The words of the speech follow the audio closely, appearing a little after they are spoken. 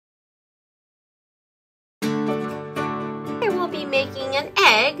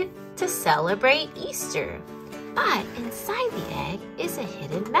egg to celebrate Easter. But inside the egg is a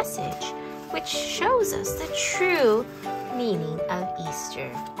hidden message, which shows us the true meaning of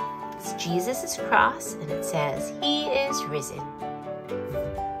Easter. It's Jesus' cross, and it says, "He is risen."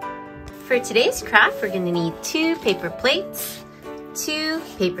 For today's craft, we're going to need 2 paper plates, 2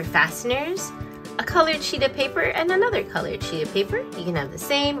 paper fasteners, a colored sheet of paper, and another colored sheet of paper. You can have the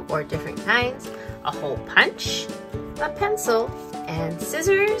same or different kinds, a hole punch, a pencil, and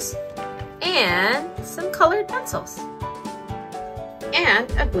scissors, and some colored pencils, and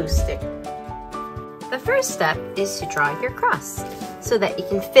a glue stick. The first step is to draw your cross so that it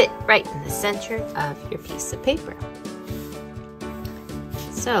can fit right in the center of your piece of paper.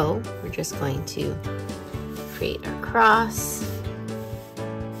 So we're just going to create our cross.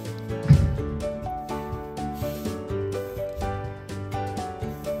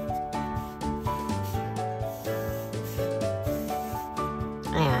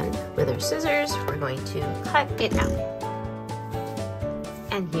 And with our scissors, we're going to cut it out.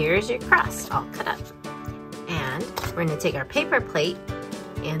 And here's your cross all cut up. And we're going to take our paper plate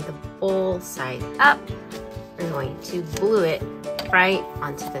and the bowl side up. We're going to glue it right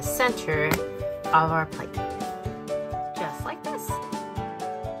onto the center of our plate, just like this.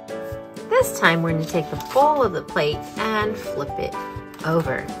 This time we're going to take the bowl of the plate and flip it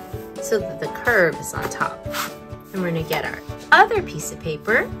over so that the curve is on top. And we're going to get our other piece of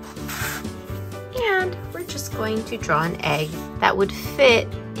paper, and we're just going to draw an egg that would fit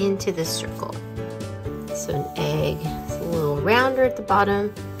into this circle. So an egg is a little rounder at the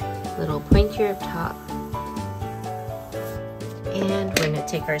bottom, a little pointier up top. And we're going to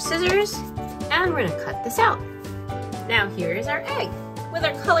take our scissors and we're going to cut this out. Now here's our egg. With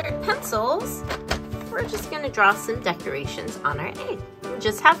our colored pencils, we're just going to draw some decorations on our egg.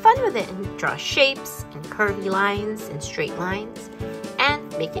 Just have fun with it and draw shapes and curvy lines and straight lines and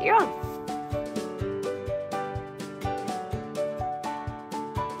make it your own.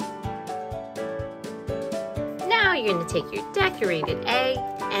 Now you're going to take your decorated egg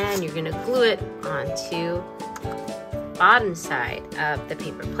and you're going to glue it onto the bottom side of the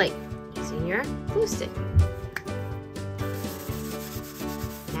paper plate using your glue stick.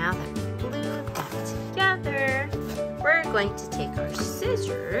 Now that we've glued that together, we're going to take our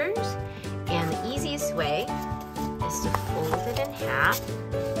scissors, and the easiest way is to fold it in half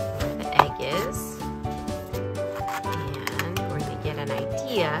where the egg is, and we're going to get an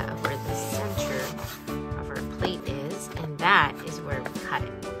idea of where the center of our plate is, and that is where we cut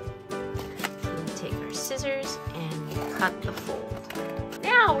it. So we take our scissors and we cut the fold.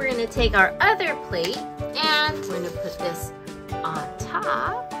 Now we're going to take our other plate and we're going to put this on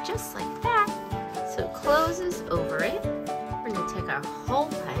top, just like that, so it closes over it. We're going to take our hole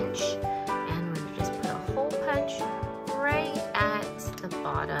punch and we're going to just put a hole punch right at the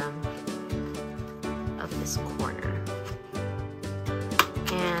bottom of this corner,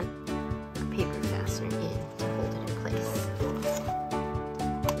 and a paper fastener in to hold it in place.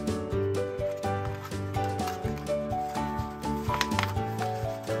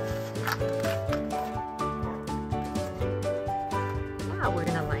 Now we're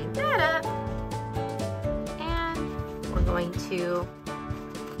going to line that up, and we're going to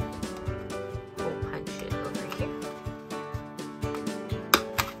hole punch it over here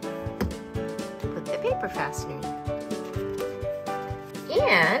to put the paper fastener in.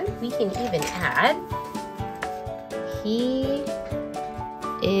 And we can even add, "He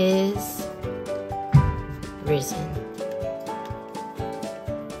is risen."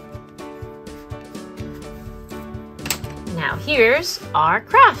 Now here's our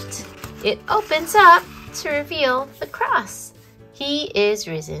craft. It opens up to reveal the cross. He is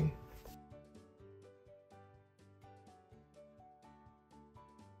risen.